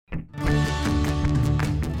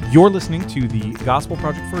You're listening to the Gospel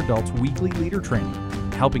Project for Adults weekly leader training,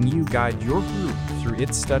 helping you guide your group through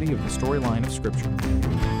its study of the storyline of Scripture.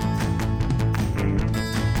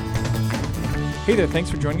 Hey there,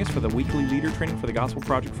 thanks for joining us for the weekly leader training for the Gospel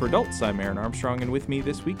Project for Adults. I'm Aaron Armstrong, and with me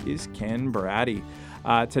this week is Ken Brady.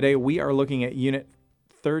 Today we are looking at Unit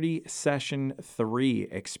 30, Session 3,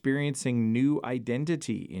 Experiencing New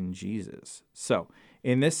Identity in Jesus. So,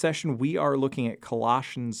 in this session, we are looking at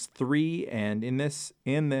Colossians 3, and in this,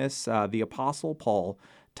 the Apostle Paul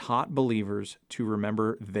taught believers to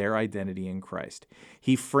remember their identity in Christ.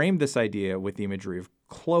 He framed this idea with the imagery of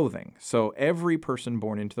clothing. So every person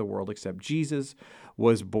born into the world except Jesus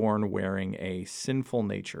was born wearing a sinful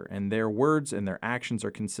nature, and their words and their actions are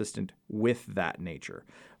consistent with that nature.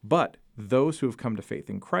 But those who have come to faith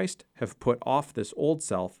in Christ have put off this old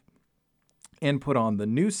self and put on the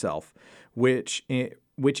new self, which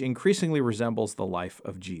increasingly resembles the life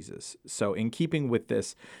of Jesus. So in keeping with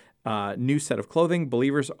this new set of clothing,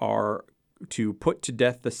 believers are to put to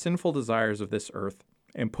death the sinful desires of this earth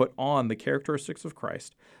and put on the characteristics of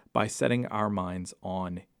Christ by setting our minds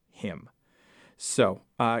on Him. So,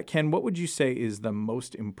 Ken, what would you say is the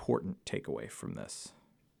most important takeaway from this?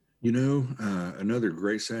 You know, another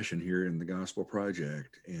great session here in the Gospel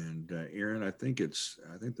Project, and Aaron, I think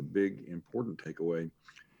the big important takeaway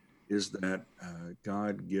is that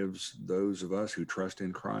God gives those of us who trust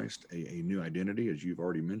in Christ a new identity, as you've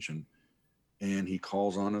already mentioned, and He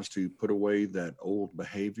calls on us to put away that old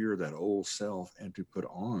behavior, that old self, and to put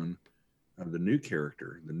on the new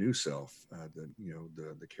character, the new self,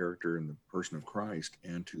 the character and the person of Christ,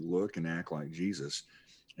 and to look and act like Jesus.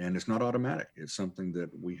 And it's not automatic. It's something that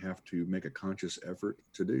we have to make a conscious effort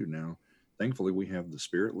to do. Now, thankfully, we have the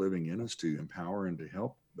Spirit living in us to empower and to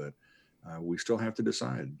help, but we still have to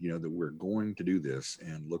decide, that we're going to do this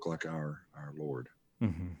and look like our Lord.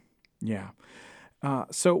 Mm-hmm. Yeah.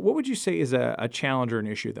 So what would you say is a challenge or an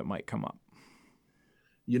issue that might come up?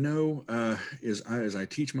 As I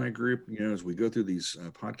teach my group, as we go through these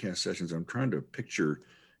podcast sessions, I'm trying to picture,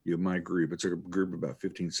 my group. It's a group of about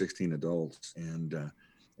 15, 16 adults,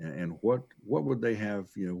 and what would they have?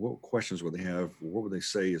 What questions would they have? What would they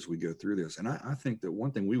say as we go through this? And I think that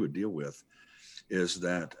one thing we would deal with is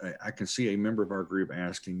that I can see a member of our group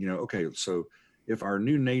asking, okay, so if our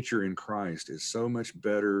new nature in Christ is so much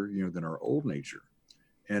better, than our old nature,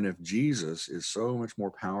 and if Jesus is so much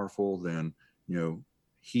more powerful than,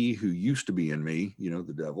 he who used to be in me,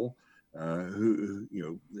 the devil, who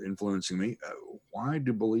influencing me, why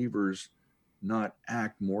do believers not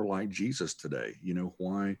act more like Jesus today?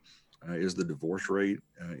 Why is the divorce rate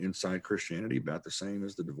inside Christianity about the same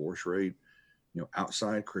as the divorce rate,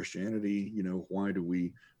 outside Christianity? Why do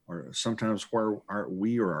we are sometimes where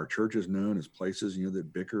we or our church is known as places,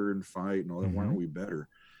 that bicker and fight and all that? Mm-hmm. Why aren't we better?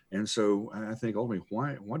 And so I think ultimately,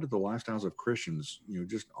 why do the lifestyles of Christians,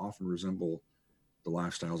 just often resemble the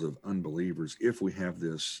lifestyles of unbelievers if we have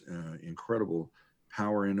this incredible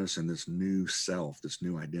power in us and this new self, this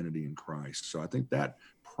new identity in Christ? So I think that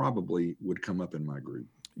probably would come up in my group.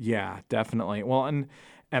 Yeah, definitely. Well, and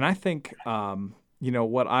I think as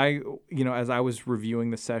I was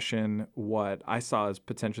reviewing the session, what I saw as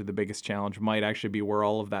potentially the biggest challenge might actually be where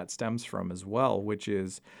all of that stems from as well, which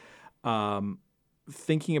is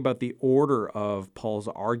thinking about the order of Paul's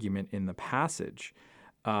argument in the passage.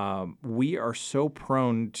 We are so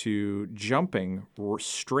prone to jumping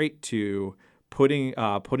straight to putting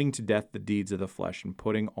to death the deeds of the flesh and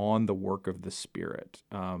putting on the work of the Spirit.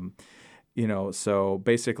 So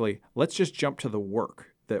basically, let's just jump to the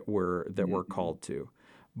work that we're called to,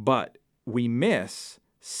 but we miss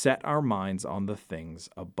set our minds on the things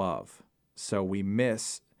above. So we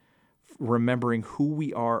miss remembering who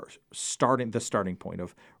we are, the starting point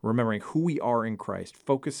of remembering who we are in Christ,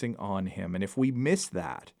 focusing on Him. And if we miss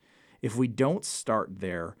that, if we don't start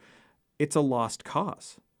there, it's a lost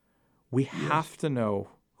cause. We have to know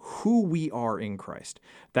who we are in Christ.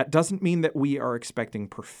 That doesn't mean that we are expecting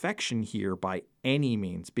perfection here by any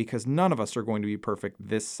means, because none of us are going to be perfect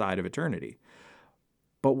this side of eternity.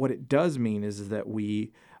 But what it does mean is that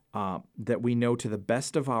we know to the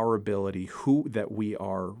best of our ability that we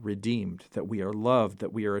are redeemed, that we are loved,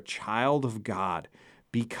 that we are a child of God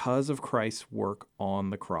because of Christ's work on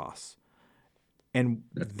the cross. And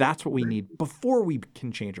that's what we need before we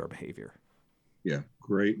can change our behavior. Yeah,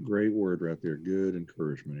 great word right there. Good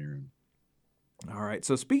encouragement, Aaron. All right.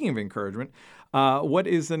 So speaking of encouragement, what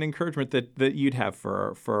is an encouragement that you'd have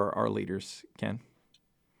for our leaders, Ken?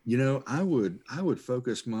 I would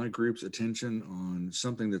focus my group's attention on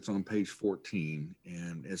something that's on page 14,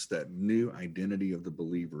 and it's that new identity of the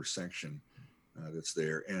believer section that's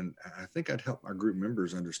there. And I think I'd help my group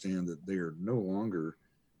members understand that they are no longer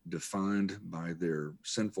defined by their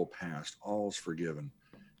sinful past. All's forgiven.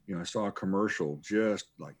 I saw a commercial just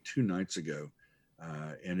like 2 nights ago,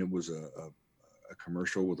 and it was a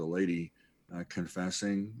commercial with a lady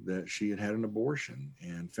confessing that she had had an abortion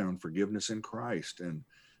and found forgiveness in Christ. And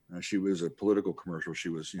she was a political commercial. She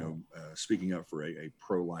was, speaking up for a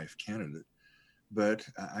pro-life candidate. But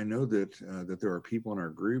I know that there are people in our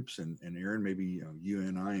groups, and Aaron, maybe you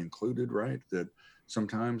and I included, right? That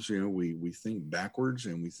sometimes, we think backwards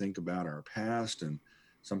and we think about our past, and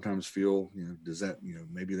sometimes feel, does that,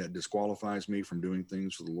 maybe that disqualifies me from doing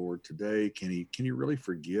things for the Lord today? Can he really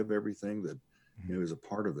forgive everything that, is a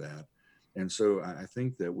part of that? And so I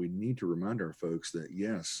think that we need to remind our folks that,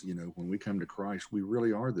 yes, when we come to Christ, we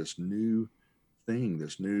really are this new thing,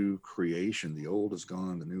 this new creation. The old is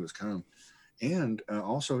gone, the new has come. And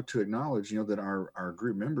also to acknowledge, that our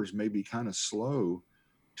group members may be kind of slow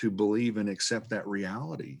to believe and accept that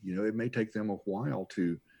reality. It may take them a while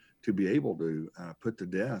to be able to put to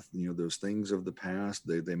death, those things of the past.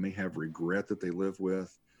 They may have regret that they live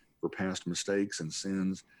with for past mistakes and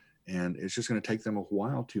sins. And it's just going to take them a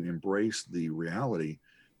while to embrace the reality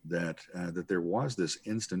that there was this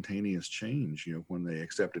instantaneous change, when they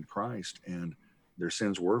accepted Christ, and their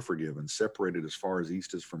sins were forgiven, separated as far as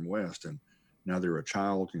east is from west. And now they're a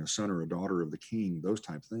child, son or a daughter of the King, those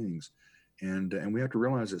type things. And we have to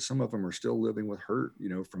realize that some of them are still living with hurt,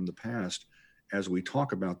 from the past. As we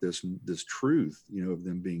talk about this truth, of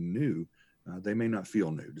them being new, they may not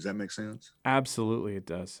feel new. Does that make sense? Absolutely, it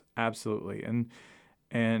does. Absolutely. And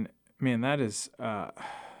man, that is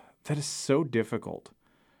so difficult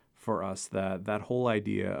for us, that whole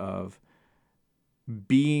idea of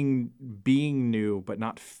being new but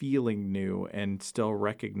not feeling new, and still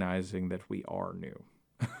recognizing that we are new.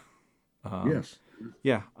 Yes.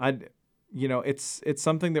 Yeah, it's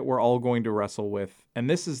something that we're all going to wrestle with. And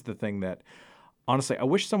this is the thing that, honestly, I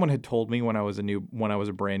wish someone had told me when I was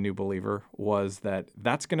a brand new believer, was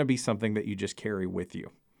that's going to be something that you just carry with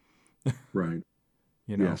you. Right.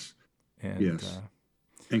 Yes. And, yes.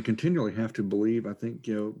 And continually have to believe, I think,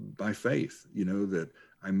 by faith, that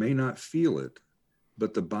I may not feel it,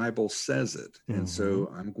 but the Bible says it. Mm-hmm. And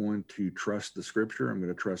so I'm going to trust the scripture. I'm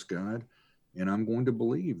going to trust God, and I'm going to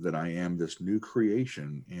believe that I am this new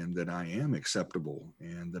creation, and that I am acceptable,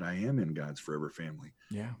 and that I am in God's forever family.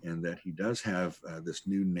 Yeah. And that he does have this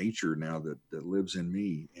new nature now that lives in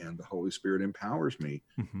me, and the Holy Spirit empowers me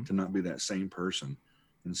to not be that same person.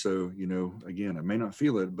 And so, again, I may not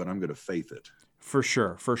feel it, but I'm going to faith it. For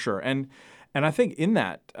sure. And I think in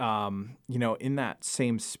that, in that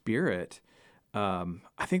same spirit,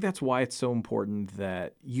 I think that's why it's so important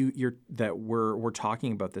that we're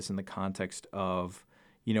talking about this in the context of,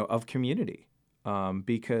 of community,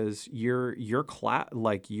 because your class,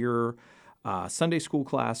 like your Sunday school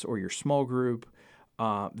class or your small group,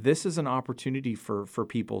 this is an opportunity for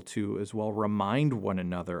people to as well remind one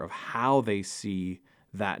another of how they see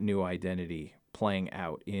that new identity playing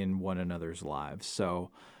out in one another's lives.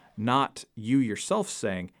 So not you yourself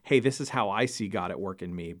saying, hey, this is how I see God at work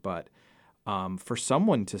in me, but for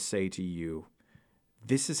someone to say to you,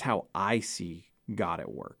 this is how I see God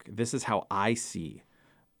at work. This is how I see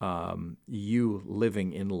you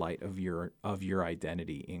living in light of your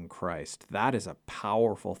identity in Christ. That is a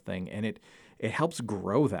powerful thing, and it helps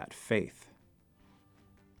grow that faith.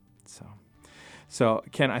 So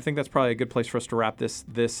Ken, I think that's probably a good place for us to wrap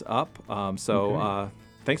this up.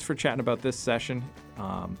 Thanks for chatting about this session.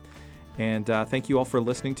 And thank you all for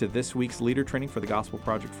listening to this week's Leader Training for the Gospel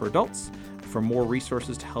Project for Adults. For more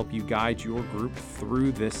resources to help you guide your group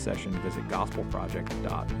through this session, visit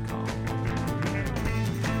gospelproject.com.